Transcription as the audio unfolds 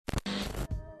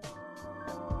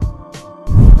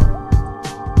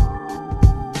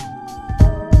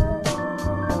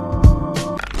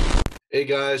Hey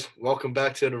guys, welcome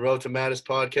back to the Road to Madness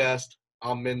podcast.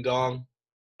 I'm Min Dong.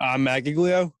 I'm Matt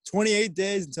Giglio. 28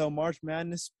 days until March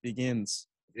Madness begins.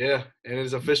 Yeah, and it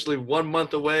is officially 1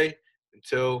 month away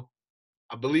until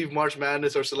I believe March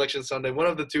Madness or Selection Sunday. One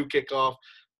of the two kick off.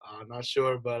 Not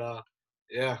sure, but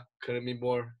yeah, couldn't be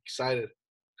more excited.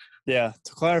 Yeah,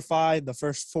 to clarify, the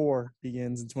first four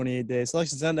begins in 28 days.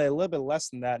 Selection Sunday, a little bit less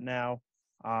than that now.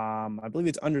 I believe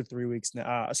it's under 3 weeks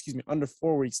now. Under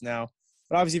 4 weeks now.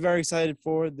 But obviously, very excited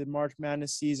for the March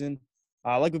Madness season.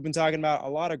 Like we've been talking about, a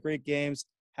lot of great games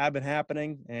have been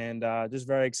happening, and just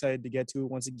very excited to get to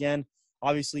it once again.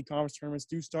 Obviously, conference tournaments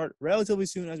do start relatively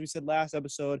soon, as we said last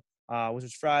episode, which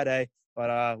was Friday.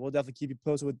 But we'll definitely keep you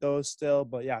posted with those still.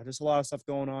 But yeah, just a lot of stuff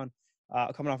going on.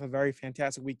 Coming off a very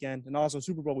fantastic weekend and also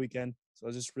Super Bowl weekend. So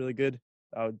it's just really good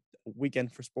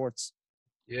weekend for sports.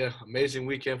 Yeah, amazing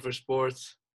weekend for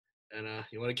sports. And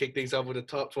you want to kick things off with a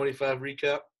top 25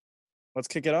 recap? Let's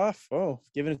kick it off. Oh,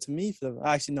 giving it to me for the.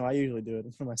 Actually, no, I usually do it.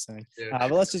 What am I saying? Yeah.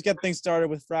 But let's just get things started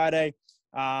with Friday.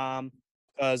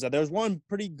 Because there was one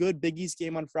pretty good Big East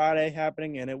game on Friday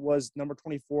happening, and it was number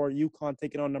 24 UConn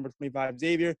taking on number 25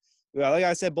 Xavier. Like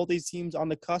I said, both these teams on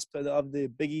the cusp of the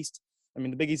Big East. I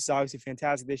mean, the Big East is obviously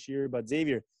fantastic this year, but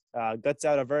Xavier guts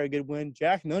out a very good win.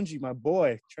 Jack Nungy, my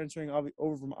boy, transferring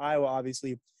over from Iowa,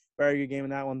 obviously. Very good game in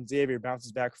that one. Xavier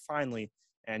bounces back finally,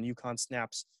 and UConn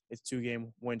snaps its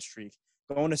 2-game win streak.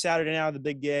 Going to Saturday now, the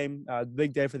big game,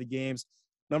 big day for the games.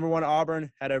 Number 1,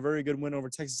 Auburn had a very good win over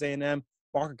Texas A&M.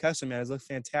 Walker Kessler, man, has looked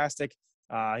fantastic.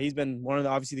 He's been one of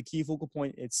obviously the key focal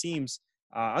point, it seems.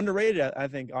 Underrated, I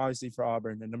think, obviously, for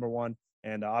Auburn at number 1.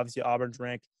 And obviously, Auburn's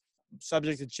rank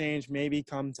subject to change maybe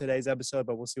come today's episode,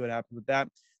 but we'll see what happens with that.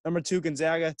 Number 2,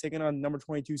 Gonzaga, taking on number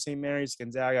 22, St. Mary's.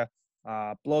 Gonzaga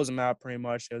blows them out pretty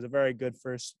much. It was a very good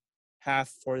first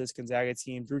half for this Gonzaga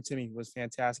team. Drew Timme was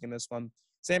fantastic in this one.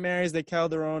 St. Mary's, they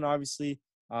held their own, obviously.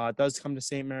 It does come to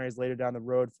St. Mary's later down the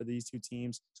road for these two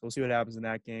teams. So we'll see what happens in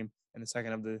that game in the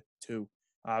second of the two.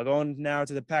 Going now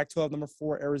to the Pac-12, number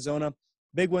 4, Arizona.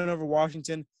 Big win over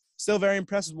Washington. Still very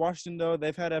impressed with Washington, though.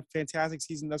 They've had a fantastic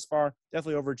season thus far.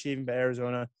 Definitely overachieving, but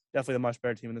Arizona, definitely the much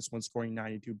better team in this one, scoring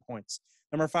 92 points.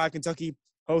 Number 5, Kentucky,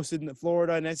 hosted in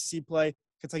Florida in SEC play.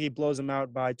 Kentucky blows them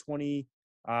out by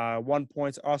 21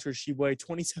 points. Oscar Tshiebwe,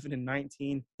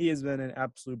 27-19. He has been an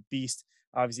absolute beast,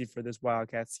 obviously, for this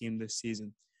Wildcats team this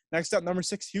season. Next up, number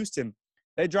 6, Houston.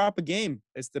 They drop a game.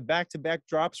 It's the back-to-back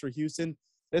drops for Houston.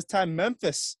 This time,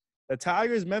 Memphis.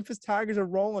 The Memphis Tigers are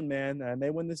rolling, man, and they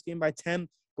win this game by 10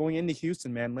 going into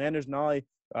Houston, man. Landers Nolly,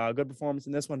 good performance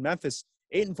in this one. Memphis,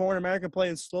 8-4 in American play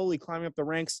and slowly climbing up the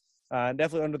ranks,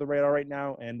 definitely under the radar right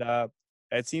now, and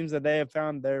it seems that they have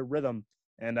found their rhythm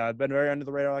and been very under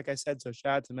the radar, like I said, so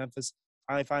shout out to Memphis,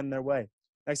 finally finding their way.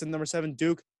 Next up, number 7,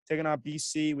 Duke, taking on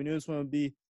BC. We knew this one would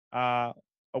be a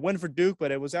win for Duke,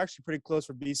 but it was actually pretty close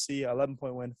for BC,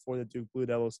 11-point win for the Duke Blue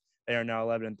Devils. They are now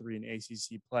 11-3 in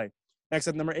ACC play. Next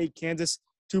up, number 8, Kansas,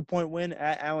 2-point win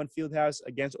at Allen Fieldhouse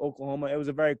against Oklahoma. It was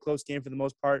a very close game for the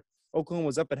most part. Oklahoma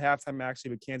was up at halftime,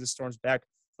 actually, but Kansas storms back,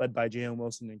 led by Jalen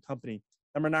Wilson and company.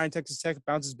 Number 9, Texas Tech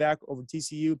bounces back over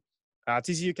TCU.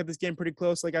 TCU kept this game pretty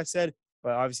close, like I said,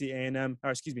 but obviously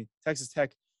Texas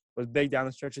Tech was big down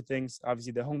the stretch of things.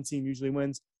 Obviously, the home team usually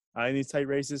wins in these tight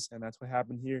races, and that's what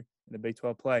happened here in the Big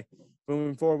 12 play.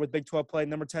 Moving forward with Big 12 play,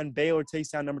 number 10, Baylor takes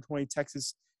down number 20,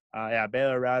 Texas.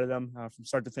 Baylor routed them from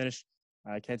start to finish.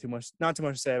 Not too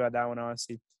much to say about that one,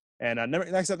 honestly. And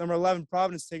next up, number 11,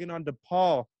 Providence taking on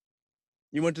DePaul.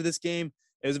 You went to this game.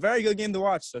 It was a very good game to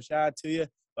watch, so shout out to you.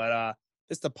 But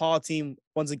this DePaul team,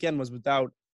 once again, was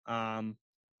without Javon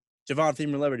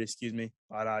Feamer-Liberty, excuse me.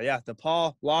 But,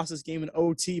 DePaul lost this game in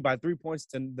OT by 3 points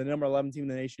to the number 11 team in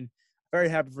the nation. Very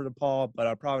happy for DePaul,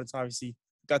 but Providence, obviously,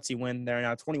 gutsy win. They're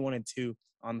now 21-2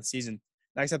 on the season.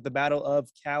 Next up, the Battle of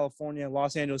California,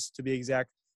 Los Angeles to be exact.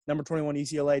 Number 21,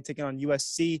 UCLA taking on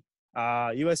USC.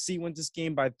 USC wins this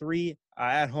game by 3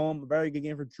 at home. A very good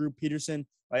game for Drew Peterson.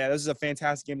 This is a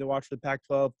fantastic game to watch for the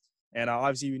Pac-12. And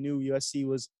obviously, we knew USC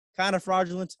was kind of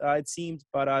fraudulent, it seemed,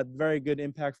 but a very good,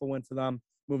 impactful win for them,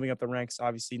 moving up the ranks,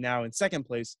 obviously, now in second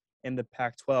place in the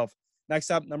Pac-12.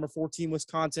 Next up, number 14,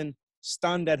 Wisconsin,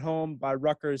 stunned at home by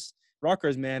Rutgers.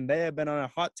 Rutgers, man, they have been on a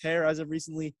hot tear as of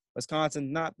recently.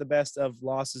 Wisconsin, not the best of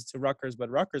losses to Rutgers, but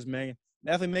Rutgers, man,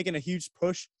 definitely making a huge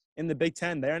push in the Big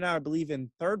Ten. They're now, I believe,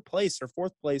 in third place or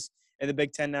fourth place in the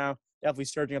Big Ten now. Definitely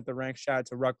surging up the ranks. Shout out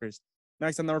to Rutgers.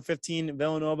 Next on number 15,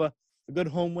 Villanova. A good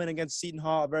home win against Seton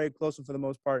Hall. A very close one for the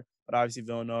most part. But obviously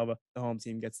Villanova, the home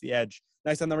team, gets the edge.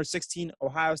 Next on number 16,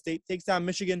 Ohio State takes down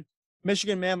Michigan.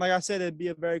 Michigan, man, like I said, it'd be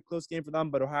a very close game for them,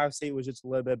 but Ohio State was just a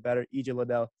little bit better. EJ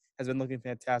Liddell has been looking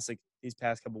fantastic these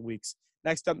past couple weeks.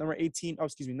 Next up, number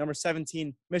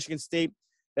 17, Michigan State.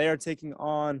 They are taking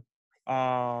on,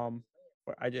 I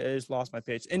just lost my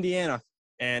page, Indiana.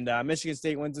 And Michigan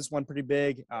State wins this one pretty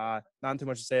big. Not too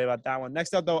much to say about that one.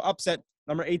 Next up, though, upset,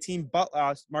 number 18,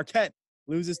 Marquette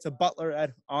loses to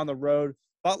Butler on the road.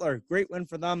 Butler, great win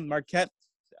for them. Marquette,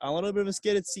 a little bit of a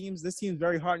skid, it seems. This team's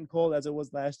very hot and cold as it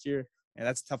was last year, and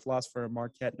that's a tough loss for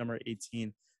Marquette, number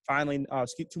 18. Finally,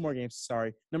 two more games,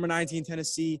 sorry. Number 19,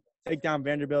 Tennessee, take down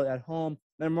Vanderbilt at home.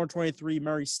 Number 23,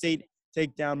 Murray State,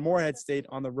 take down Morehead State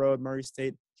on the road. Murray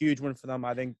State, huge win for them.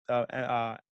 I think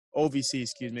OVC,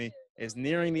 is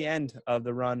nearing the end of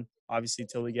the run, obviously,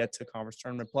 till we get to conference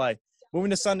tournament play.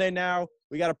 Moving to Sunday now,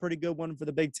 we got a pretty good one for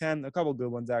the Big Ten, a couple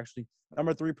good ones, actually.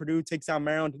 Number 3, Purdue takes down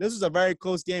Maryland. This is a very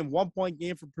close game, 1-point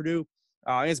game for Purdue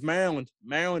against Maryland.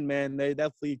 Maryland, man, they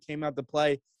definitely came out to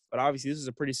play, but obviously this is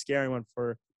a pretty scary one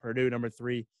for Purdue, number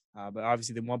 3. But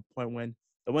obviously the 1-point win.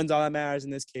 The win's all that matters in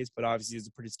this case, but obviously it's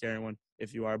a pretty scary one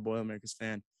if you are a Boilermakers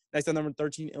fan. Next up, number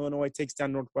 13, Illinois takes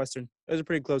down Northwestern. It was a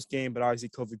pretty close game, but obviously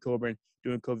Kofi Coburn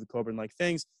doing Kofi Coburn-like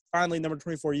things. Finally, number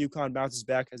 24, UConn bounces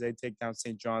back as they take down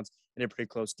St. John's in a pretty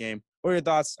close game. What are your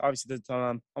thoughts? Obviously,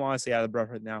 I'm honestly out of breath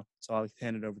right now, so I'll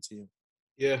hand it over to you.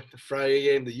 Yeah, the Friday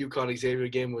game, the UConn Xavier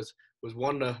game was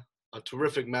a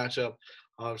terrific matchup.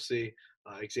 Obviously,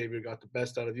 Xavier got the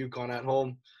best out of UConn at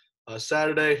home.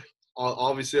 Saturday,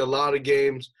 obviously a lot of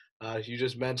games. You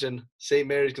just mentioned St.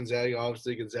 Mary's Gonzaga.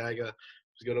 Obviously, Gonzaga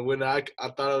was going to win. I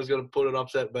thought I was going to put an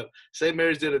upset, but St.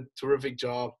 Mary's did a terrific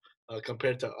job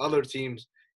compared to other teams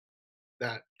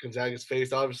that Gonzaga's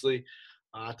faced. Obviously,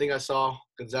 I think I saw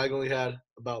Gonzaga only had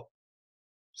about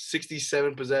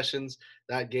 67 possessions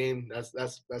that game. That's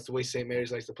the way St.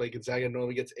 Mary's likes to play. Gonzaga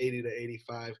normally gets 80 to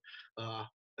 85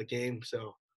 a game.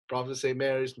 So props to St.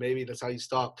 Mary's. Maybe that's how you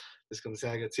stop this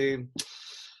Gonzaga team.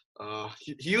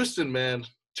 Houston, man,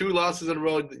 2 losses in a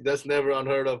row. That's never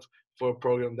unheard of for a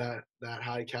program that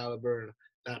high caliber and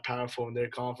that powerful in their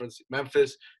conference.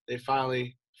 Memphis, they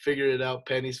finally figured it out.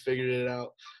 Penny's figured it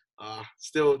out.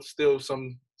 Still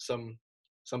some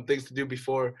things to do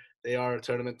before they are a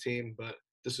tournament team, but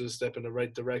this was a step in the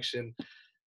right direction.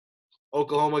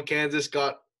 Oklahoma, Kansas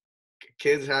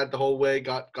had the whole way,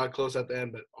 got close at the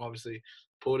end, but obviously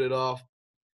pulled it off.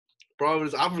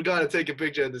 Providence, I forgot to take a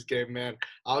picture of this game, man.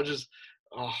 I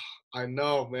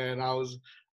know, man. I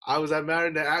was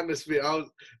admiring the atmosphere.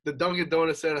 The Dunkin'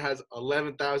 Donuts Center has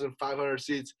 11,500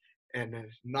 seats, and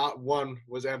not one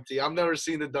was empty. I've never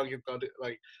seen the Dunkin' Donuts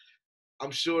I'm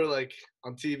sure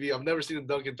on TV. I've never seen a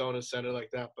Dunkin' Donuts Center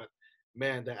like that, but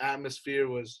man, the atmosphere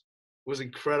was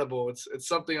incredible. It's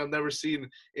something I've never seen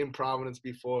in Providence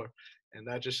before, and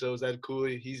that just shows that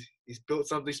Cooley he's built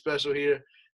something special here,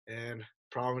 and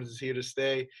Providence is here to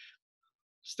stay.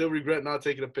 Still regret not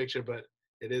taking a picture, but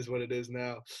it is what it is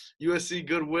now. USC,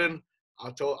 good win.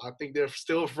 I think they're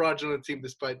still a fraudulent team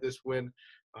despite this win.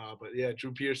 But yeah,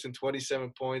 Drew Pearson,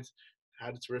 27 points,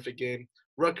 had a terrific game.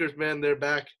 Rutgers, man, they're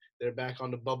back. They're back on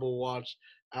the bubble watch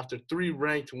after 3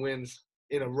 ranked wins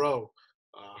in a row.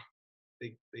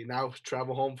 They now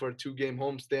travel home for a 2-game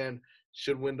homestand.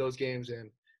 Should win those games and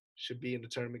should be in the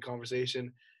tournament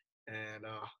conversation. And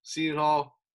Seton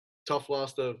Hall, tough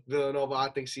loss to Villanova. I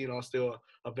think Seton Hall still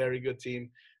a very good team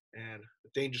and a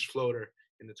dangerous floater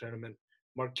in the tournament.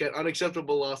 Marquette,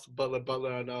 unacceptable loss to Butler.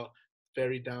 Butler, I know,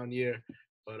 very down year,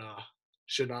 but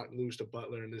should not lose to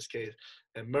Butler in this case.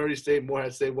 And Murray State,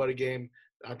 Morehead State, what a game.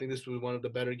 I think this was one of the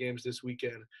better games this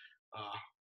weekend.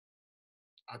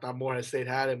 I thought Morehead State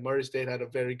had it. Murray State had a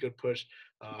very good push.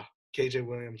 KJ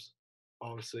Williams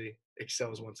obviously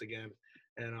excels once again.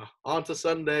 And on to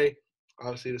Sunday.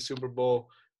 Obviously, the Super Bowl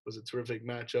was a terrific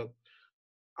matchup.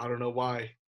 I don't know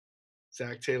why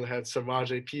Zach Taylor had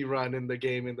Samaje Perine in the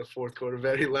game in the fourth quarter,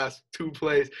 very last 2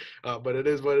 plays. But it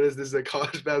is what it is. This is a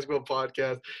college basketball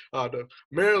podcast.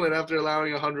 Maryland, after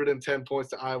allowing 110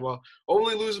 points to Iowa,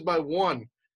 only loses by 1.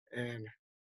 And,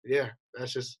 yeah,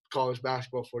 that's just college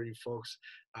basketball for you folks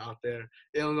out there.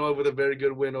 Illinois with a very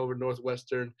good win over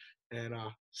Northwestern. And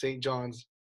St. John's,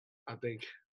 I think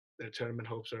their tournament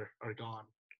hopes are gone.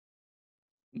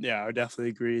 Yeah, I definitely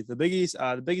agree. The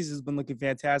Biggies has been looking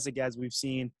fantastic as we've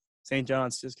seen. St.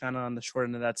 John's just kind of on the short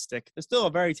end of that stick. They're still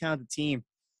a very talented team.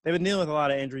 They've been dealing with a lot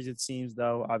of injuries, it seems,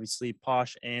 though. Obviously,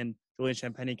 Posh and Julian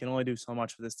Champagny can only do so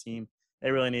much for this team.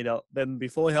 They really need them to be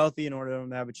fully healthy in order for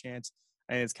them to have a chance.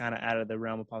 And it's kind of out of the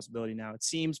realm of possibility now, it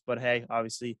seems. But, hey,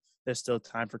 obviously, there's still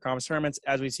time for conference tournaments,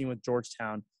 as we've seen with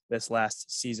Georgetown this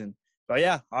last season. But,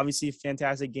 yeah, obviously,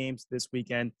 fantastic games this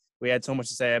weekend. We had so much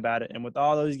to say about it. And with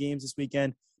all those games this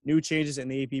weekend, new changes in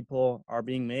the AP poll are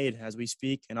being made as we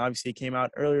speak, and obviously it came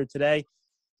out earlier today.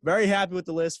 Very happy with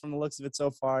the list from the looks of it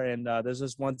so far, and there's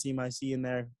just one team I see in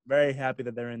there. Very happy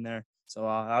that they're in there. So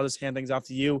I'll just hand things off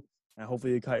to you, and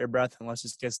hopefully you cut your breath, and let's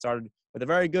just get started with a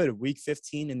very good Week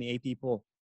 15 in the AP poll.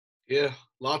 Yeah,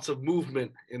 lots of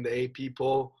movement in the AP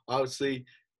poll. Obviously,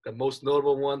 the most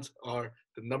notable ones are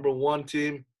the number 1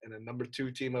 team and the number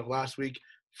 2 team of last week,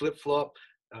 flip-flop.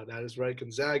 That is right,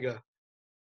 Gonzaga,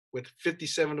 with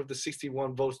 57 of the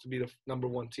 61 votes to be the number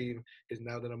 1 team, is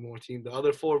now the number 1 team. The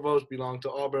other 4 votes belong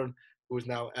to Auburn, who is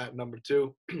now at number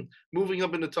 2. Moving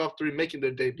up in the top 3, making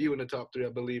their debut in the top 3, I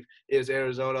believe, is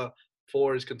Arizona.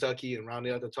 4 is Kentucky, and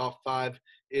rounding out the top 5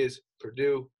 is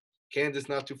Purdue. Kansas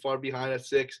not too far behind at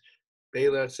 6.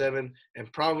 Baylor at 7,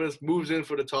 and Providence moves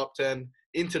into the top 10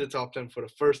 for the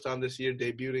first time this year,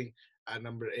 debuting at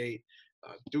number 8.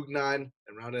 Duke 9,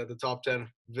 and rounding out the top 10,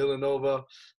 Villanova.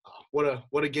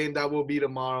 What a game that will be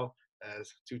tomorrow,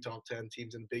 as 2 top 10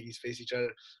 teams in the Big East face each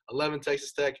other. 11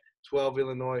 Texas Tech, 12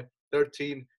 Illinois,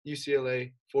 13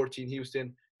 UCLA, 14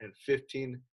 Houston, and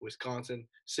 15 Wisconsin.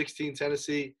 16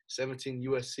 Tennessee, 17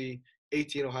 USC,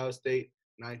 18 Ohio State,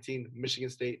 19 Michigan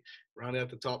State. Rounding out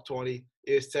the top 20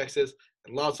 is Texas,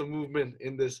 and lots of movement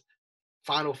in this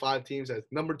final 5 teams, as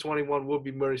number 21 will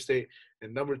be Murray State,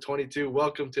 and number 22,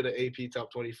 welcome to the AP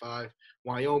Top 25,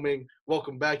 Wyoming.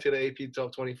 Welcome back to the AP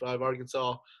Top 25,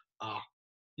 Arkansas.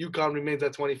 UConn remains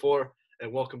at 24,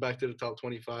 and welcome back to the Top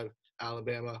 25,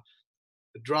 Alabama.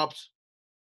 The drops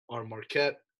are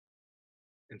Marquette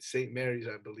and St. Mary's,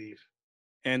 I believe.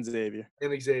 And Xavier.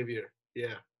 And Xavier,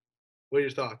 yeah. What are your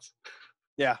thoughts?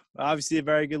 Yeah, obviously a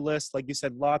very good list. Like you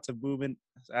said, lots of movement,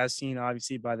 as seen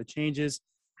obviously by the changes.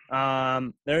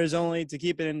 There is only, to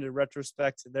keep it into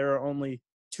retrospect, there are only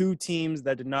 2 teams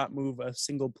that did not move a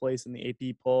single place in the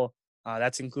AP poll.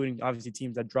 That's including obviously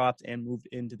teams that dropped and moved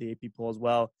into the AP poll as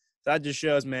well. So that just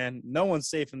shows, man, no one's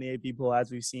safe in the AP poll, as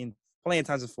we've seen plenty of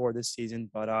times before this season.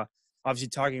 But obviously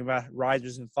talking about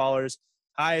risers and fallers,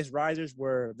 highest risers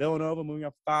were Villanova moving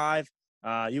up 5,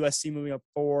 USC moving up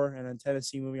 4, and then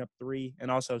Tennessee moving up 3,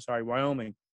 and also,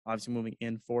 Wyoming obviously moving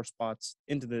in 4 spots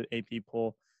into the AP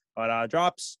poll. But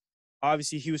drops,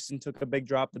 obviously Houston took a big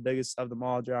drop, the biggest of them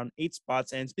all, around 8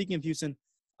 spots. And speaking of Houston,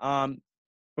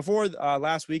 before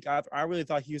last week, I really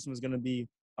thought Houston was going to be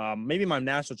maybe my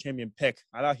national champion pick.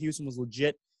 I thought Houston was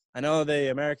legit. I know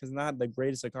the Americans not the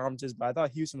greatest of conferences, but I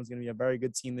thought Houston was going to be a very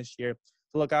good team this year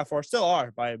to look out for. Still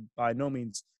are by no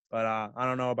means. But I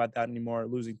don't know about that anymore,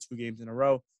 losing 2 games in a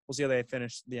row. We'll see how they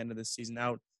finish the end of this season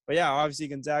out. But, yeah, obviously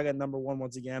Gonzaga, number 1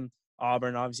 once again.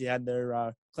 Auburn obviously had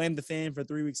their claim to fame for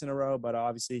 3 weeks in a row, but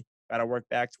obviously got to work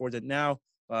back towards it now.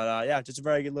 But, yeah, just a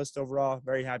very good list overall.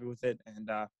 Very happy with it. And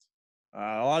a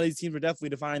lot of these teams are definitely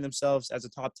defining themselves as a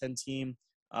top 10 team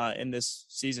in this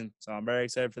season. So I'm very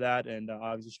excited for that. And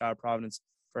obviously shout out Providence,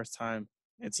 first time,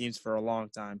 it seems, for a long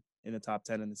time in the top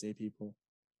 10 in this AP pool.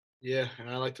 Yeah, and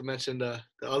I like to mention the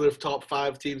other top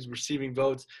 5 teams receiving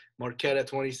votes: Marquette at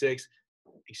 26,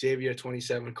 Xavier at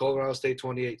 27, Colorado State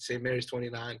 28, St. Mary's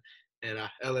 29, and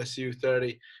LSU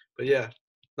 30. But yeah,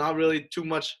 not really too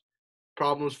much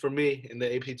problems for me in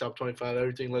the AP Top 25.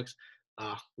 Everything looks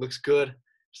good.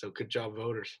 So good job,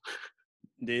 voters.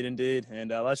 Indeed. And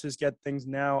let's just get things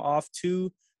now off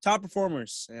to top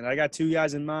performers. And I got 2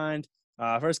 guys in mind.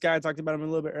 First guy, I talked about him a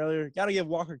little bit earlier. Got to give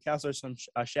Walker Kessler some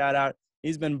shout out.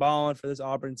 He's been balling for this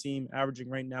Auburn team, averaging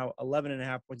right now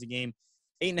 11.5 points a game,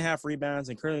 8.5 rebounds,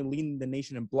 and currently leading the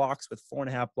nation in blocks with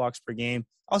 4.5 blocks per game.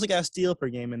 Also got a steal per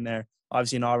game in there,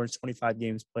 obviously in Auburn's 25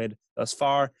 games played thus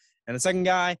far. And the second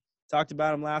guy, talked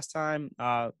about him last time.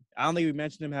 I don't think we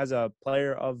mentioned him as a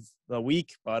player of the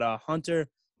week, but Hunter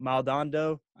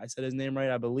Maldonado, I said his name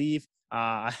right, I believe.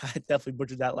 I definitely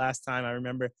butchered that last time, I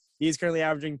remember. He is currently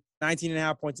averaging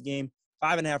 19.5 points a game,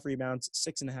 5.5 rebounds,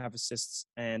 6.5 assists,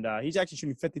 and he's actually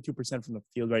shooting 52% from the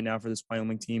field right now for this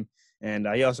Wyoming team. And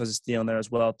he also has a steal in there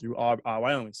as well through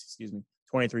Wyoming,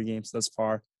 23 games thus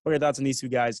far. What are your thoughts on these 2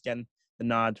 guys getting the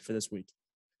nod for this week?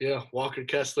 Yeah, Walker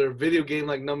Kessler, video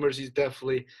game-like numbers. He's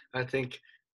definitely, I think,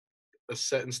 a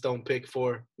set-in-stone pick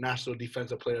for National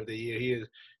Defensive Player of the Year.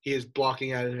 He is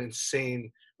blocking at an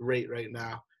insane rate right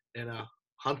now. And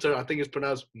Hunter, I think it's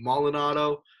pronounced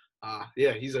Molinado.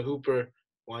 Yeah, he's a hooper.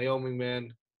 Wyoming,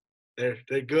 man, they're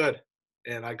good.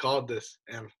 And I called this,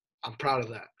 and I'm proud of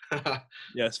that.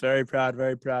 Yes, very proud,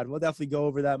 very proud. We'll definitely go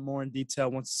over that more in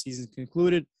detail once the season's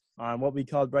concluded on what we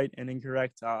called right and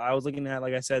incorrect. I was looking at,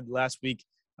 like I said last week,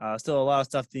 still a lot of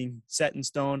stuff being set in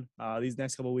stone these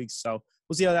next couple of weeks. So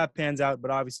we'll see how that pans out.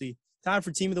 But obviously, time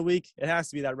for team of the week. It has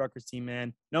to be that Rutgers team,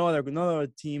 man. No other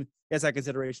team gets that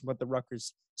consideration but the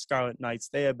Rutgers Scarlet Knights.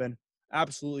 They have been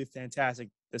absolutely fantastic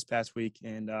this past week,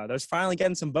 and they're finally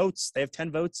getting some votes. They have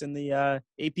 10 votes in the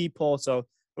AP poll, so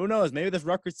who knows? Maybe this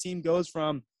Rutgers team goes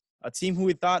from a team who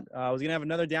we thought was going to have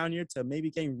another down year to maybe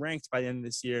getting ranked by the end of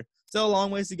this year. Still a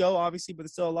long ways to go, obviously, but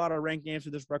there's still a lot of ranked games for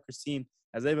this Rutgers team,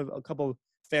 as they have a couple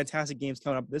fantastic games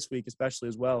coming up this week, especially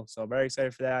as well. So very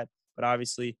excited for that. But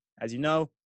obviously, as you know,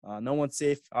 no one's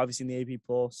safe, obviously, in the AP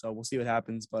poll. So we'll see what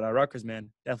happens. But Rutgers,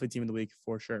 man, definitely team of the week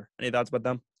for sure. Any thoughts about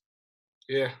them?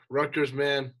 Yeah, Rutgers,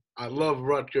 man. I love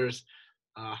Rutgers.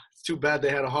 It's too bad they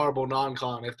had a horrible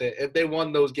non-con. If they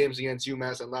won those games against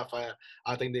UMass and Lafayette,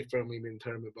 I think they firmly be in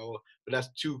tournament bubble. But that's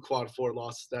 2 quad 4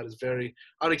 losses. That is very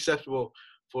unacceptable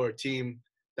for a team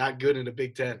that good in the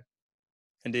Big Ten.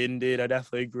 Indeed. I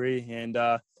definitely agree. And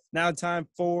now time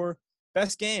for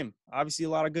best game. Obviously, a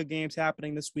lot of good games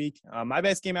happening this week. My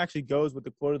best game actually goes with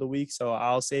the quote of the week, so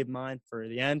I'll save mine for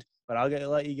the end. But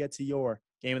let you get to your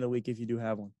game of the week if you do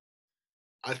have one.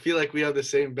 I feel like we have the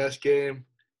same best game.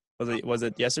 Was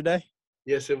it yesterday?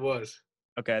 Yes, it was.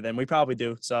 Okay, then we probably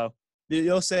do. So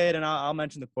you'll say it, and I'll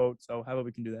mention the quote. So how about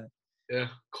we can do that? Yeah,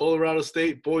 Colorado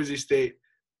State, Boise State.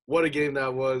 What a game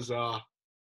that was.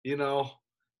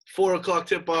 4 o'clock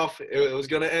tip-off. It was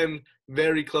going to end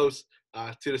very close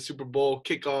to the Super Bowl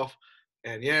kickoff.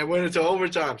 And, yeah, it went into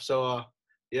overtime. So,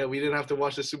 we didn't have to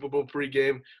watch the Super Bowl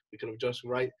pregame. We could have just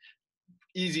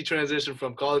easy transition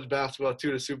from college basketball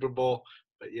to the Super Bowl.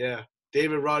 But, yeah,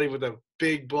 David Roddy with a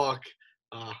big block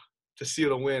to seal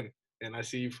the win. And I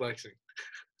see you flexing.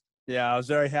 Yeah, I was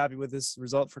very happy with this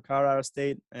result for Colorado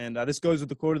State. And this goes with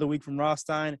the quote of the week from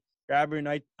Rothstein. Grab your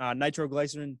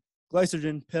nitroglycerin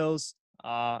pills.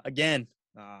 Again,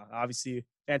 obviously,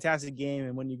 fantastic game.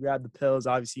 And when you grab the pills,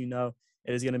 obviously,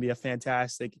 it is going to be a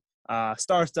fantastic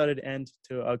star-studded end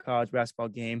to a college basketball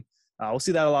game. We'll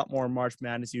see that a lot more in March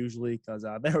Madness usually because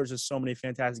there was just so many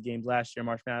fantastic games last year in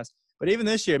March Madness. But even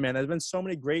this year, man, there's been so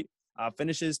many great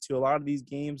finishes to a lot of these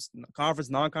games, conference,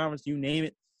 non-conference, you name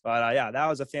it. But, that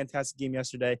was a fantastic game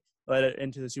yesterday. Led it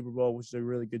into the Super Bowl, which is a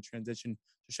really good transition.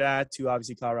 So shout out to,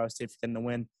 obviously, Colorado State for getting the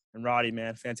win. And Roddy,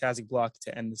 man, fantastic block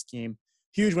to end this game.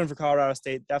 Huge win for Colorado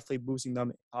State, definitely boosting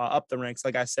them up the ranks,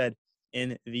 like I said,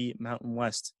 in the Mountain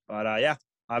West. But,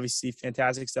 obviously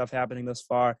fantastic stuff happening thus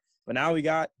far. But now we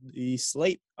got the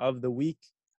slate of the week.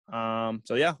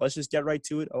 Let's just get right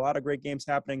to it. A lot of great games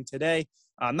happening today.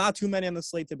 Not too many on the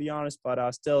slate, to be honest,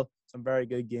 but still some very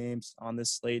good games on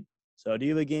this slate. So do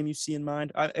you have a game you see in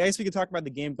mind? I guess we could talk about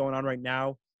the game going on right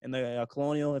now in the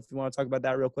Colonial, if you want to talk about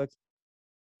that real quick.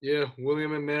 Yeah,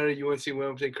 William and Mary, UNC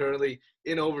Wilmington currently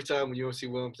in overtime. UNC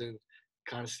Wilmington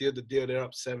kind of sealed the deal. They're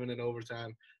up 7 in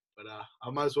overtime. But I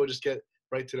might as well just get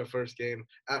right to the first game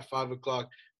at 5 o'clock.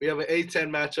 We have an A-10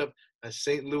 matchup as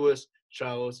St. Louis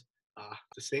travels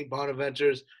to St.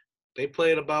 Bonaventures. They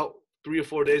played about 3 or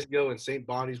 4 days ago, and St.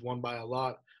 Bonnie's won by a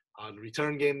lot. The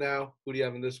return game now, who do you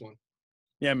have in this one?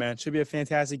 Yeah, man, should be a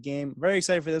fantastic game. Very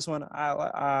excited for this one.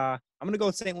 I'm going to go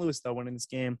with St. Louis, though, winning this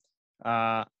game.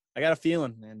 I got a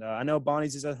feeling, and I know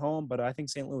Bonnie's is at home, but I think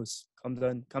St. Louis comes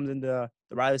into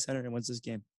the Riley Center and wins this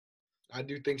game. I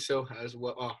do think so as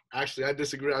well. Actually, I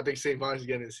disagree. I think St. Bonnie's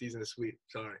getting the season sweep.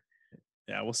 Sorry.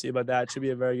 Yeah, we'll see about that. It should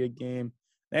be a very good game.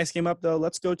 Next game up, though,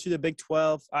 let's go to the Big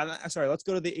 12. Let's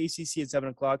go to the ACC at 7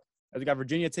 o'clock. We got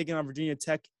Virginia taking on Virginia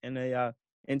Tech in a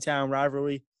in-town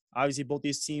rivalry. Obviously, both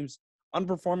these teams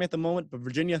underperforming at the moment, but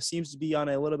Virginia seems to be on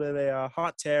a little bit of a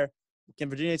hot tear. Can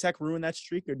Virginia Tech ruin that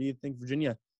streak, or do you think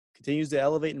Virginia continues to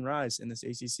elevate and rise in this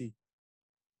ACC?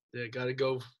 Yeah, got to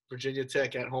go Virginia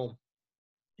Tech at home.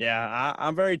 Yeah,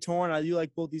 I'm very torn. I do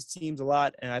like both these teams a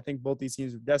lot, and I think both these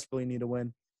teams desperately need a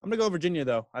win. I'm going to go Virginia,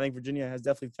 though. I think Virginia has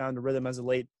definitely found a rhythm as of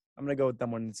late. I'm going to go with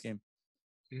them winning this game.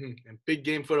 Mm-hmm. And big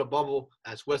game for the bubble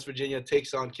as West Virginia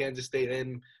takes on Kansas State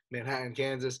in Manhattan,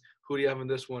 Kansas. Who do you have in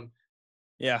this one?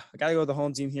 Yeah, I got to go with the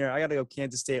home team here. I got to go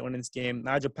Kansas State winning this game.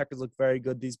 Nigel Peckers looked very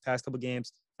good these past couple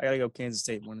games. I got to go Kansas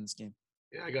State winning this game.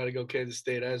 Yeah, I got to go Kansas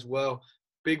State as well.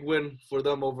 Big win for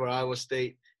them over Iowa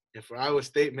State. And for Iowa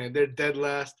State, man, they're dead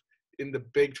last in the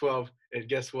Big 12. And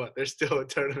guess what? They're still a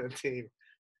tournament team.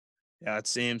 Yeah, it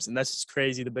seems. And that's just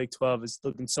crazy. The Big 12 is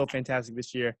looking so fantastic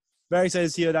this year. Very excited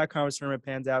to see how that conference tournament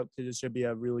pans out because it should be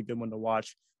a really good one to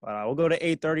watch. But we'll go to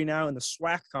 8:30 now in the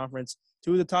SWAC conference.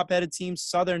 Two of the top-headed teams,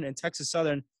 Southern and Texas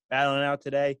Southern, battling out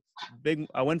today. Big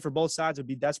win for both sides would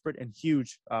be desperate and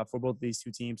huge for both of these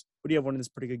two teams. Who do you have winning this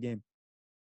pretty good game?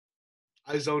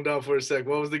 I zoned out for a sec.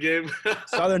 What was the game?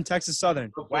 Southern, Texas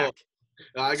Southern. Whack.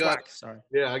 I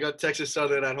got Texas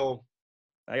Southern at home.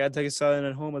 I got Texas Southern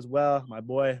at home as well. My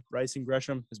boy, Bryson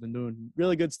Gresham, has been doing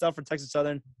really good stuff for Texas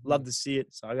Southern. Love to see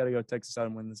it. So I got to go Texas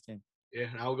Southern win this game. Yeah,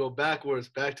 and I'll go back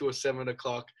to a 7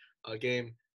 o'clock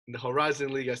game in the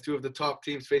Horizon League as two of the top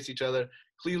teams face each other.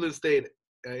 Cleveland State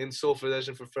in sole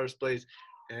possession for first place.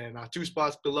 And 2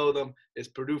 spots below them is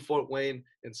Purdue-Fort Wayne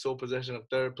in sole possession of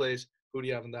third place. Who do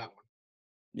you have in that one?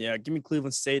 Yeah, give me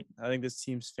Cleveland State. I think this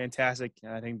team's fantastic.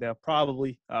 And I think they'll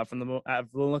probably, from the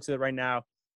looks of it right now,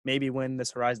 maybe win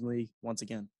this Horizon League once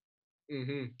again.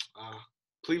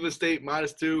 Cleveland State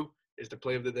 -2 is the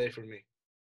play of the day for me.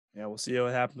 Yeah, we'll see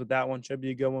what happens with that one. Should be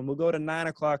a good one. We'll go to 9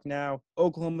 o'clock now.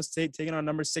 Oklahoma State taking on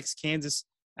number 6 Kansas,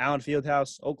 Allen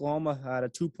Fieldhouse. Oklahoma had a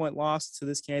 2-point loss to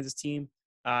this Kansas team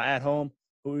at home.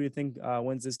 Who do you think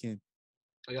wins this game?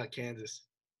 I got Kansas.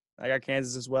 I got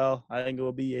Kansas as well. I think it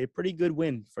will be a pretty good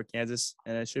win for Kansas,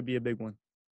 and it should be a big one.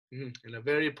 And a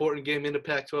very important game in the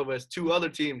Pac-12 as 2 other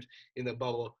teams in the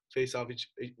bubble face off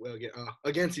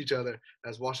against each other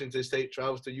as Washington State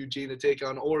travels to Eugene to take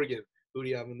on Oregon. Who do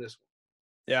you have in this one?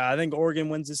 Yeah, I think Oregon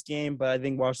wins this game, but I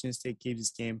think Washington State keeps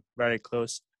this game very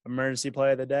close. Emergency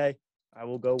play of the day, I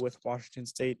will go with Washington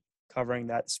State covering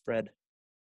that spread.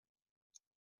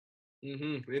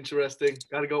 Interesting.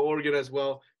 Got to go Oregon as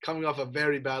well. Coming off a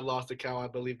very bad loss to Cal, I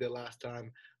believe, their last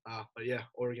time. But yeah,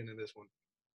 Oregon in this one.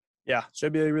 Yeah,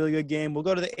 should be a really good game. We'll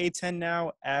go to the A10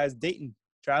 now as Dayton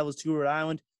travels to Rhode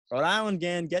Island. Rhode Island,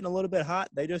 again, getting a little bit hot.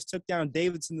 They just took down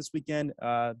Davidson this weekend,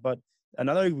 but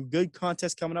another good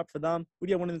contest coming up for them. Who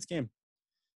do you have winning this game?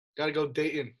 Got to go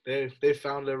Dayton. They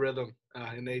found their rhythm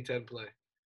in the A10 play.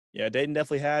 Yeah, Dayton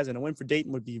definitely has, and a win for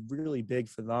Dayton would be really big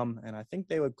for them. And I think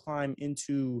they would climb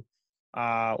into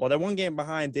they're 1 game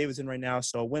behind Davidson right now,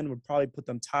 so a win would probably put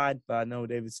them tied. But I know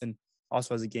Davidson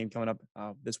also has a game coming up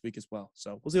this week as well.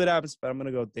 So we'll see what happens, but I'm going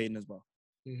to go with Dayton as well.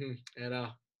 And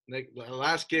the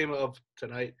last game of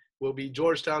tonight will be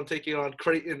Georgetown taking on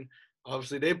Creighton.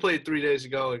 Obviously, they played 3 days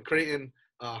ago, and Creighton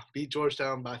beat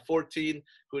Georgetown by 14.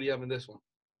 Who do you have in this one?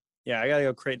 Yeah, I got to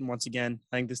go Creighton once again.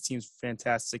 I think this team's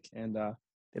fantastic, and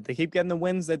if they keep getting the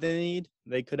wins that they need,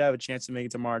 they could have a chance to make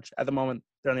it to March. At the moment,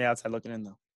 they're on the outside looking in,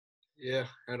 though. Yeah,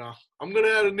 and I'm going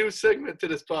to add a new segment to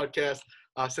this podcast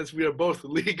since we are both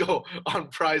legal on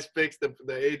Prize Picks. The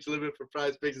age limit for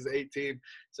Prize Picks is 18,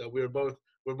 so we're both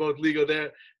legal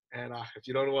there. And if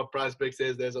you don't know what Prize Picks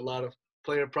is, there's a lot of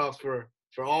player props for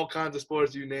all kinds of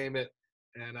sports, you name it.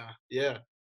 And yeah,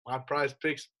 my Prize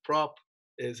Picks prop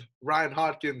is Ryan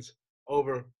Hotkins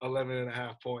over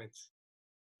 11.5 points.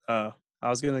 I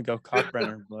was going to go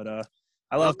Cockbrenner, but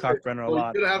I love Cockbrenner a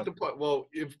lot. You're gonna have to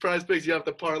if Prize Picks you have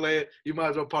to parlay it, you might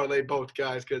as well parlay both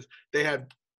guys because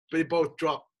they both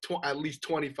dropped at least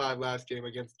 25 last game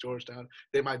against Georgetown.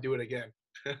 They might do it again.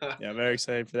 Yeah, very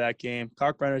excited for that game.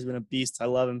 Cockbrenner's been a beast. I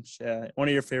love him. One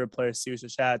of your favorite players, too, so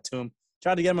shout out to him.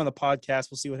 Try to get him on the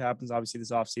podcast. We'll see what happens, obviously,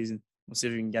 this offseason. We'll see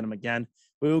if we can get him again.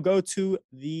 We will go to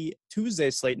the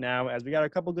Tuesday slate now as we got a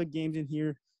couple good games in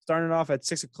here. Starting off at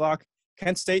 6 o'clock.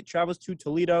 Kent State travels to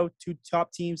Toledo, 2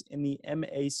 top teams in the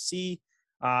MAC.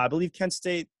 I believe Kent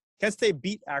State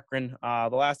beat Akron the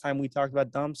last time we talked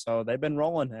about them, so they've been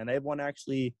rolling, and they've won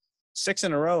actually 6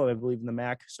 in a row, I believe, in the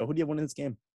MAC. So who do you win in this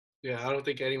game? Yeah, I don't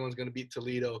think anyone's going to beat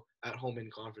Toledo at home in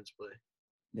conference play.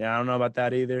 Yeah, I don't know about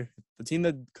that either. The team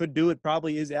that could do it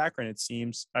probably is Akron, it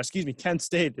seems. Kent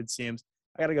State, it seems.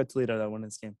 I got to go Toledo that win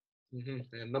this game.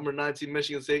 And number 19,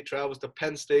 Michigan State travels to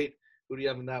Penn State. Who do you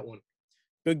have in that one?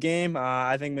 Good game.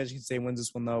 I think Michigan State wins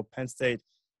this one, though. Penn State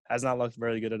has not looked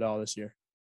very good at all this year.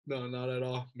 No, not at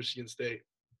all. Michigan State.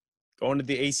 Going to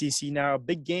the ACC now. A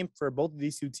big game for both of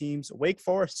these 2 teams. Wake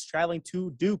Forest traveling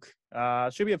to Duke.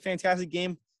 Should be a fantastic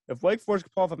game. If Wake Forest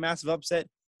can pull off a massive upset,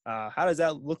 how does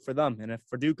that look for them? And if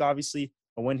for Duke, obviously,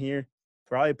 a win here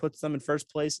probably puts them in first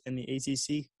place in the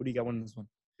ACC. What do you got winning this one?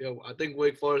 Yeah, I think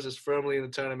Wake Forest is firmly in the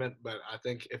tournament, but I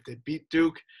think if they beat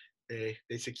Duke, they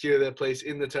secure their place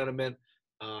in the tournament.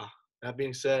 That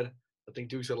being said, I think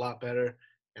Duke's a lot better,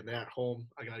 and they're at home.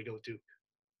 I got to go with Duke.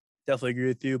 Definitely agree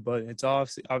with you, but it's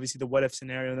obviously the what-if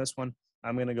scenario in this one.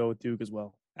 I'm going to go with Duke as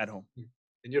well at home.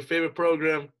 And your favorite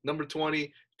program, number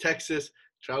 20, Texas,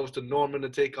 travels to Norman to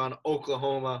take on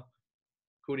Oklahoma.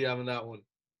 Who do you have in that one?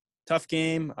 Tough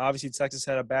game. Obviously, Texas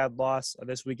had a bad loss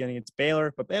this weekend against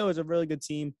Baylor, but Baylor's a really good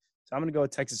team. So I'm going to go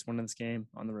with Texas winning this game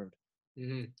on the road.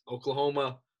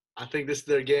 Oklahoma, I think this is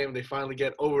their game. They finally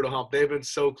get over the hump. They've been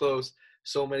so close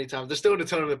so many times. They're still in the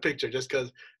tournament picture just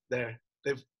because they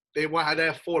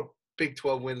have 4 Big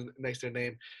 12 wins next to their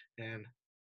name. And,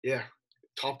 yeah,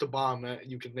 top to bottom,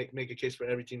 you can make a case for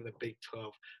every team in the Big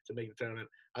 12 to make the tournament.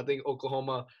 I think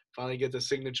Oklahoma finally gets a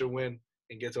signature win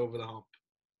and gets over the hump.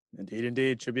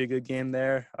 Indeed. Should be a good game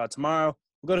there. Tomorrow,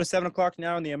 we'll go to 7 o'clock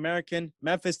now in the American.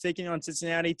 Memphis taking on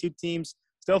Cincinnati, 2 teams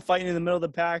still fighting in the middle of the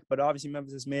pack, but obviously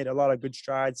Memphis has made a lot of good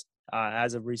strides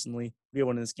as of recently. We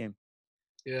won in this game.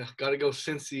 Yeah, got to go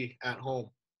Cincy at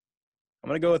home. I'm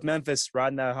going to go with Memphis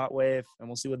riding that hot wave, and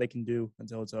we'll see what they can do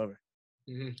until it's over.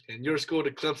 And your school,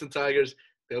 the Clemson Tigers,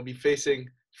 they'll be facing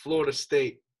Florida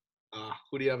State.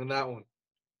 Who do you have in that one?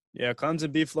 Yeah,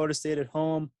 Clemson beat Florida State at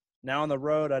home. Now on the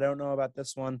road, I don't know about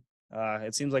this one.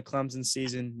 It seems like Clemson's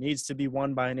season needs to be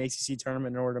won by an ACC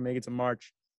tournament in order to make it to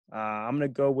March. I'm going to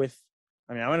go with –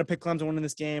 I'm going to pick Clemson winning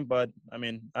this game, but, I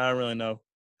don't really know.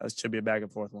 That should be a back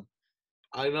and forth one.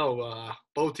 I know.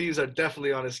 Both teams are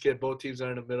definitely on a skid. Both teams are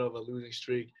in the middle of a losing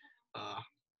streak.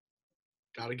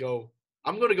 Gotta go.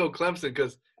 I'm going to go Clemson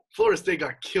because Florida State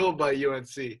got killed by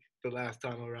UNC the last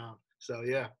time around. So,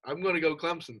 yeah, I'm going to go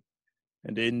Clemson.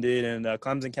 Indeed. And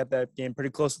Clemson kept that game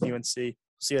pretty close to UNC. We'll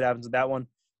see what happens with that one.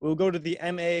 We'll go to the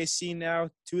MAAC now.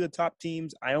 Two of the top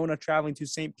teams. Iona traveling to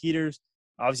St. Peter's.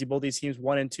 Obviously, both these teams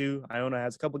 1 and 2. Iona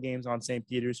has a couple games on St.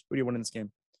 Peter's. Who do you win in this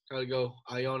game? Gotta go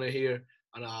Iona here.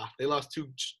 And, they lost 2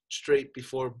 straight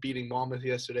before beating Monmouth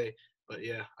yesterday. But,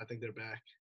 yeah, I think they're back.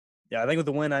 Yeah, I think with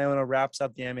the win, Iona wraps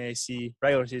up the MAAC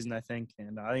regular season, I think.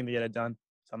 And I think they get it done.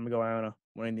 So I'm going to go Iona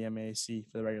winning the MAAC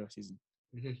for the regular season.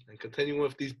 And continuing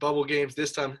with these bubble games,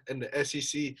 this time in the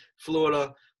SEC,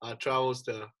 Florida travels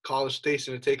to College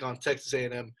Station to take on Texas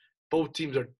A&M. Both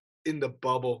teams are in the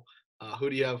bubble. Who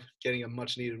do you have getting a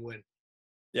much-needed win?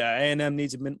 Yeah, A&M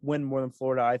needs to win more than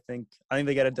Florida, I think. I think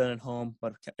they get it done at home,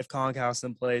 but if Colin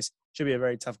Cowson plays, it should be a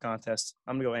very tough contest.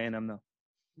 I'm going to go A&M, though.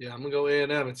 Yeah, I'm going to go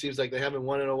A&M. It seems like they haven't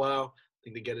won in a while. I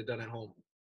think they get it done at home.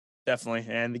 Definitely.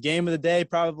 And the game of the day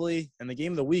probably, and the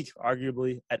game of the week,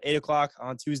 arguably, at 8 o'clock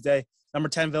on Tuesday. Number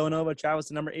 10, Villanova, travels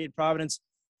to number 8, Providence.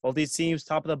 Both these teams,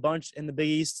 top of the bunch in the Big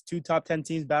East. 2 top 10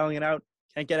 teams battling it out.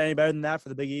 Can't get any better than that for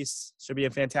the Big East. Should be a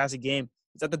fantastic game.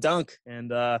 It's at the Dunk.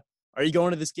 And are you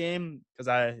going to this game?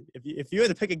 Because if you had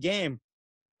to pick a game,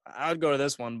 I would go to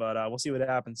this one, but we'll see what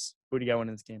happens. Who do you got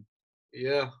winning this game?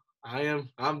 Yeah, I am.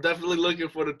 I'm definitely looking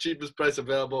for the cheapest price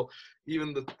available.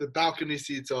 Even the balcony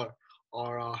seats are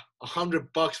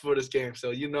 $100 for this game.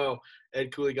 So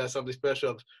Ed Cooley got something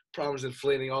special. Promise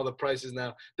inflating all the prices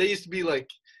now. They used to be like,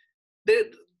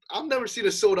 I've never seen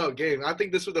a sold out game. I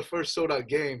think this was the first sold out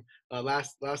game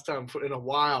last time in a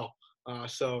while.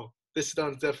 So this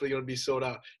one's definitely going to be sold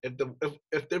out. If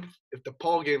the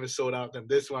Paul game is sold out, then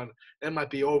this one it might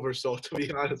be oversold. To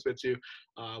be honest with you,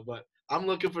 but I'm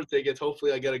looking for tickets.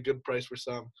 Hopefully, I get a good price for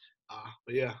some.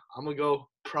 But yeah, I'm gonna go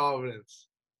Providence.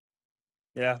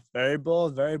 Yeah, very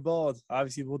bold, very bold.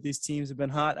 Obviously, both these teams have been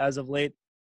hot as of late.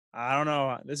 I don't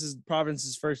know. This is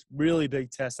Providence's first really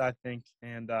big test, I think,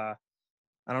 and I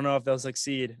don't know if they'll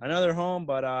succeed. I know they're home,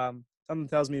 but something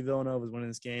tells me Villanova is winning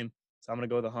this game, so I'm going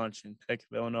to go with a hunch and pick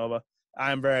Villanova.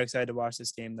 I'm very excited to watch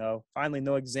this game, though. Finally,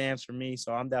 no exams for me,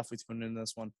 so I'm definitely tuning in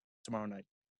this one tomorrow night.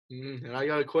 And I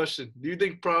got a question. Do you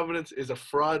think Providence is a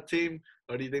fraud team,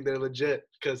 or do you think they're legit?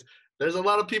 Because there's a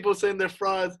lot of people saying they're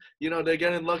frauds. They're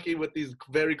getting lucky with these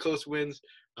very close wins.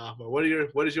 But what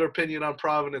is your opinion on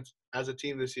Providence as a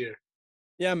team this year?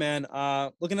 Yeah, man.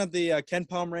 Looking at the Ken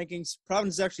Palm rankings,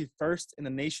 Providence is actually first in the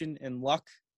nation in luck.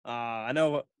 I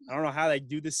don't know how they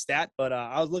do this stat, but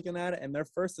I was looking at it, and they're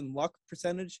first in luck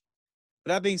percentage.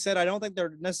 But that being said, I don't think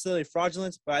they're necessarily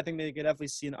fraudulent, but I think they could definitely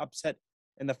see an upset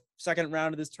in the second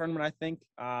round of this tournament, I think.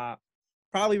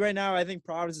 Probably right now, I think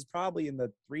Providence is probably in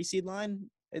the 3 seed line,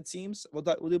 it seems. We'll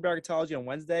do bracketology on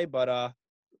Wednesday, but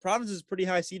Providence is a pretty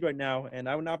high seed right now, and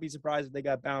I would not be surprised if they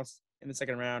got bounced in the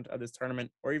second round of this tournament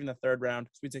or even the third round,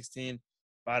 Sweet 16.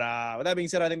 But with that being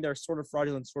said, I think they're sort of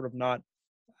fraudulent, sort of not.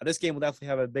 This game will definitely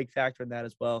have a big factor in that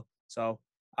as well. So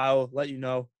I'll let you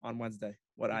know on Wednesday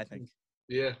what I think.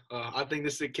 Yeah, I think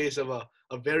this is a case of a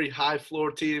very high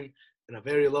floor team and a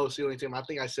very low ceiling team. I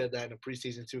think I said that in the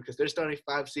preseason too, because they're starting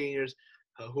 5 seniors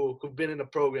who've been in the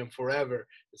program forever,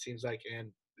 it seems like, and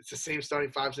it's the same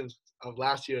starting 5 since of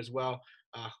last year as well,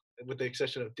 with the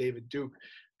exception of David Duke.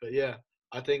 But yeah,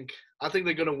 I think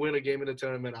they're gonna win a game in the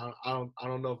tournament. I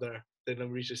don't know if they're gonna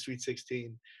reach the Sweet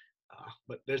 16,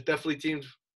 but there's definitely teams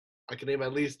I can name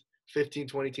at least 15,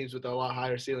 20 teams with a lot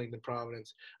higher ceiling than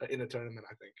Providence in the tournament,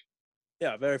 I think.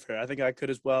 Yeah, very fair. I think I could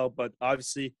as well, but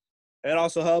obviously it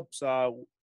also helps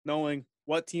knowing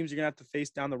what teams you're going to have to face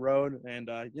down the road, and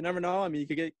you never know. I mean, you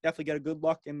could definitely get a good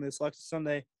luck in the Selection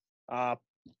Sunday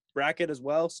bracket as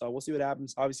well, so we'll see what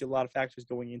happens. Obviously, a lot of factors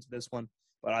going into this one,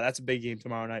 but that's a big game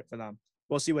tomorrow night for them.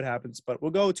 We'll see what happens, but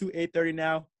we'll go to 8:30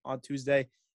 now on Tuesday.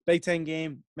 Big Ten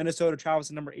game, Minnesota travels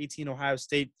to number 18, Ohio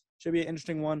State. Should be an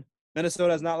interesting one.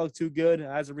 Minnesota has not looked too good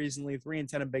as of recently,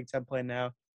 3-10 in Big Ten play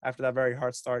now after that very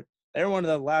hard start. They were one of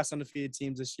the last undefeated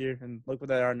teams this year, and look what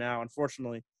they are now.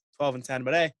 Unfortunately, 12-10.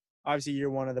 But hey, obviously year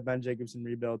one of the Ben Jacobson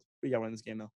rebuild. We got to win this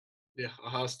game though. Yeah,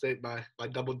 Ohio State by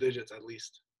double digits at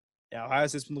least. Yeah, Ohio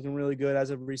State's been looking really good as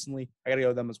of recently. I got to go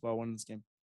with them as well, winning this game.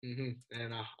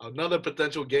 And another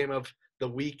potential game of the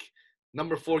week.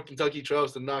 Number 4 Kentucky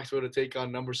travels to Knoxville to take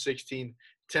on number 16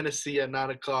 Tennessee at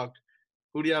 9 o'clock.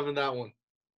 Who do you have in that one?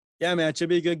 Yeah, man, it should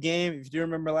be a good game. If you do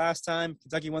remember last time,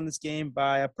 Kentucky won this game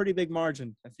by a pretty big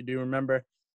margin. If you do remember,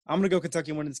 I'm gonna go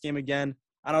Kentucky winning this game again.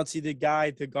 I don't see the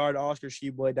guy to guard Oscar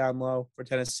Sheboy down low for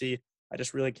Tennessee. I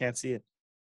just really can't see it.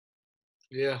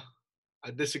 Yeah,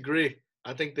 I disagree.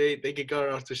 I think they could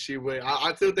guard off to Sheway.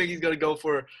 I still think he's gonna go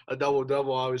for a double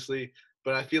double, obviously,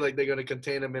 but I feel like they're gonna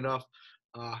contain him enough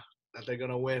uh, that they're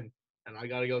gonna win. And I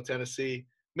gotta go Tennessee.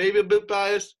 Maybe a bit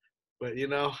biased, but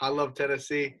I love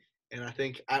Tennessee, and I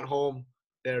think at home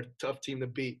they're a tough team to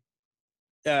beat.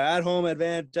 Yeah, at home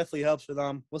advantage definitely helps for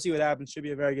them. We'll see what happens. Should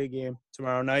be a very good game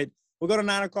tomorrow night. We'll go to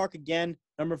 9 o'clock again.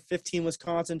 Number 15,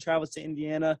 Wisconsin travels to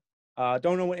Indiana.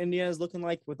 Don't know what Indiana is looking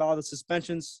like with all the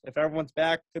suspensions. If everyone's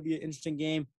back, could be an interesting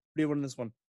game. Who do you win this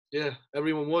one? Yeah,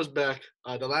 everyone was back.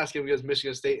 The last game against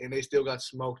Michigan State, and they still got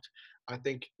smoked. I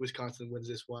think Wisconsin wins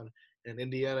this one. And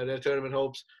Indiana, their tournament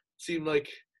hopes seem like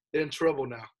they're in trouble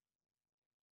now.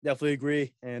 Definitely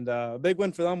agree. And a big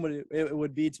win for them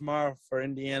would be tomorrow for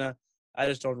Indiana. I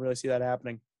just don't really see that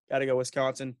happening. Got to go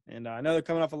Wisconsin. And I know they're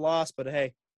coming off a loss, but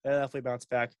hey, they'll definitely bounce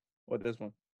back with this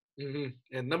one.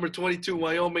 And number 22,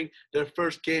 Wyoming, their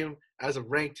first game as a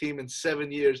ranked team in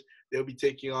 7 years. They'll be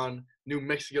taking on New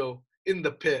Mexico in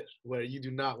the pit, where you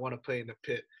do not want to play in the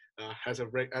pit as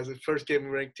a first game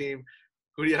ranked team.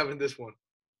 Who do you have in this one?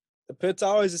 The pit's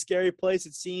always a scary place,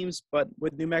 it seems, but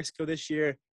with New Mexico this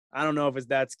year, I don't know if it's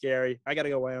that scary. I got to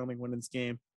go Wyoming winning this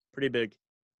game. Pretty big.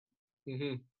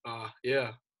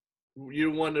 Yeah.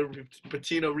 You want to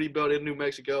Patino rebuild in New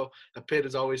Mexico. The pit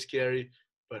is always scary,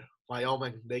 but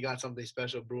Wyoming, they got something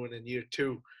special brewing in year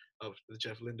 2 of the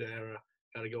Jeff Linder era.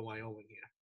 Got to go Wyoming here.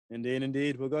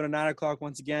 Indeed. We'll go to 9 o'clock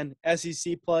once again.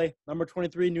 SEC play. Number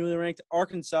 23, newly ranked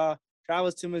Arkansas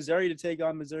travels to Missouri to take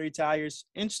on Missouri Tigers.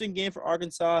 Interesting game for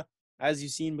Arkansas, as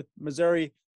you've seen with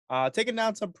Missouri taking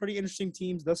down some pretty interesting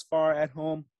teams thus far at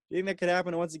home. Do you think that could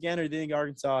happen once again, or do you think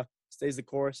Arkansas stays the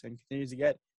course and continues to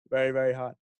get very, very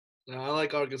hot? I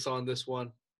like Arkansas on this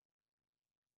one.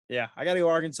 Yeah, I got to go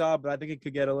Arkansas, but I think it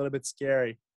could get a little bit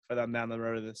scary for them down the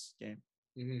road of this game.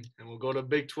 And we'll go to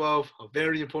Big 12, a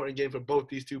very important game for both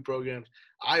these two programs.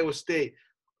 Iowa State,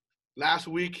 last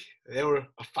week, they were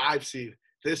a 5 seed.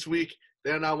 This week,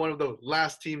 they're now one of the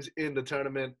last teams in the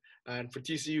tournament. And for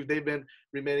TCU, they've been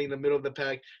remaining in the middle of the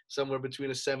pack, somewhere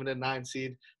between a 7 and 9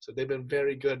 seed. So they've been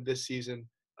very good this season.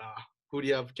 Who do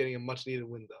you have getting a much-needed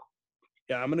win, though?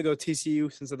 Yeah, I'm going to go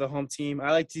TCU since they're the home team.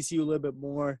 I like TCU a little bit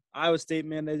more. Iowa State,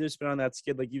 man, they've just been on that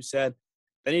skid, like you said.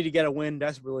 They need to get a win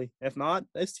desperately. If not,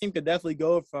 this team could definitely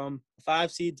go from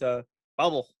 5 seed to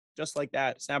bubble, just like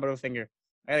that, snap of a finger.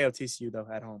 I got to go TCU, though,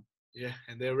 at home. Yeah,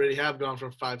 and they already have gone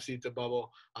from 5 seed to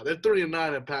bubble. They're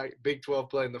 3-9 in Big 12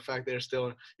 play, and the fact they're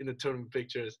still in the tournament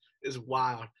picture is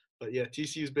wild. But yeah,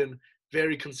 TCU's been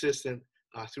very consistent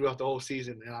throughout the whole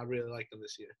season, and I really like them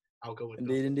this year. I'll go with them.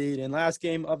 Indeed. And last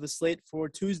game of the slate for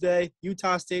Tuesday,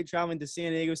 Utah State traveling to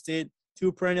San Diego State,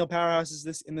 2 perennial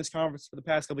powerhouses in this conference for the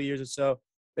past couple of years or so.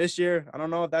 This year, I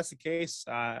don't know if that's the case,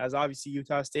 as obviously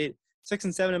Utah State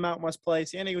 6-7 in Mountain West play.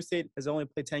 San Diego State has only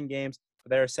played 10 games,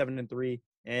 but they're 7-3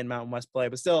 in Mountain West play.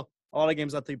 But still, a lot of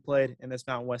games left to be played in this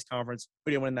Mountain West conference.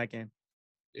 Who do you win that game?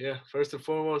 Yeah, first and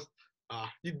foremost,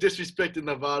 you disrespected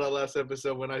Nevada last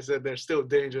episode when I said they're still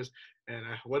dangerous. And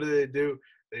what did?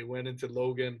 They went into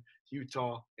Logan,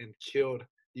 Utah, and killed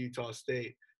Utah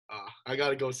State. I got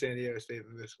to go San Diego State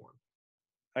in this one.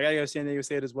 I got to go San Diego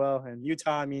State as well. And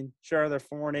Utah, I mean, sure, they're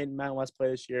 4-8 in Mountain West play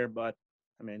this year, but,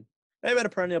 I mean, they've been a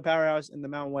perennial powerhouse in the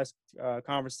Mountain West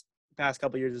conference the past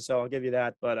couple of years or so. I'll give you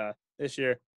that. But this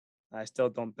year, I still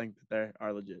don't think that they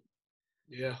are legit.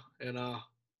 Yeah, and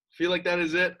feel like that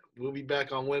is it. We'll be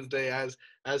back on Wednesday as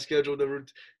scheduled. The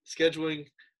scheduling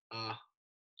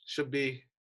should be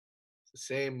the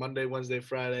same Monday, Wednesday,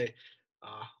 Friday.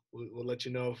 We'll let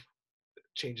you know if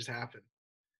changes happen.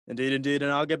 Indeed.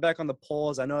 And I'll get back on the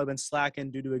polls. I know I've been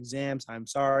slacking due to exams. I'm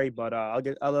sorry, but I'll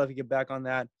let you get back on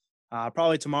that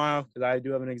probably tomorrow because I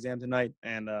do have an exam tonight.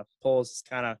 And polls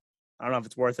kind of, I don't know if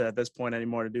it's worth it at this point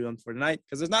anymore to do them for tonight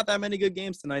because there's not that many good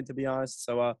games tonight, to be honest.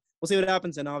 So we'll see what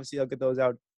happens. And obviously I'll get those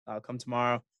out come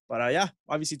tomorrow. But yeah,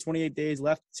 obviously 28 days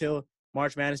left till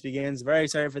March Madness begins. Very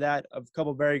excited for that. A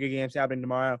couple very good games happening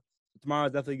tomorrow. Tomorrow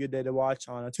is definitely a good day to watch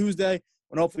on a Tuesday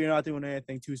when hopefully you're not doing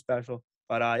anything too special.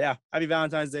 But yeah, happy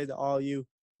Valentine's Day to all of you.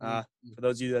 For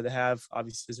those of you that have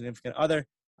obviously a significant other,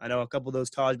 I know a couple of those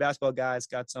college basketball guys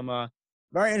got some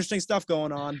very interesting stuff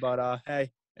going on. But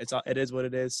hey, it is what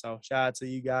it is. So shout out to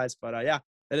you guys. But yeah,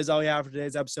 that is all we have for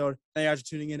today's episode. Thank you guys for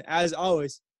tuning in. As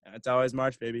always, it's always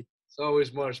March, baby. It's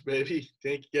always March, baby.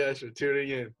 Thank you guys for tuning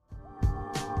in.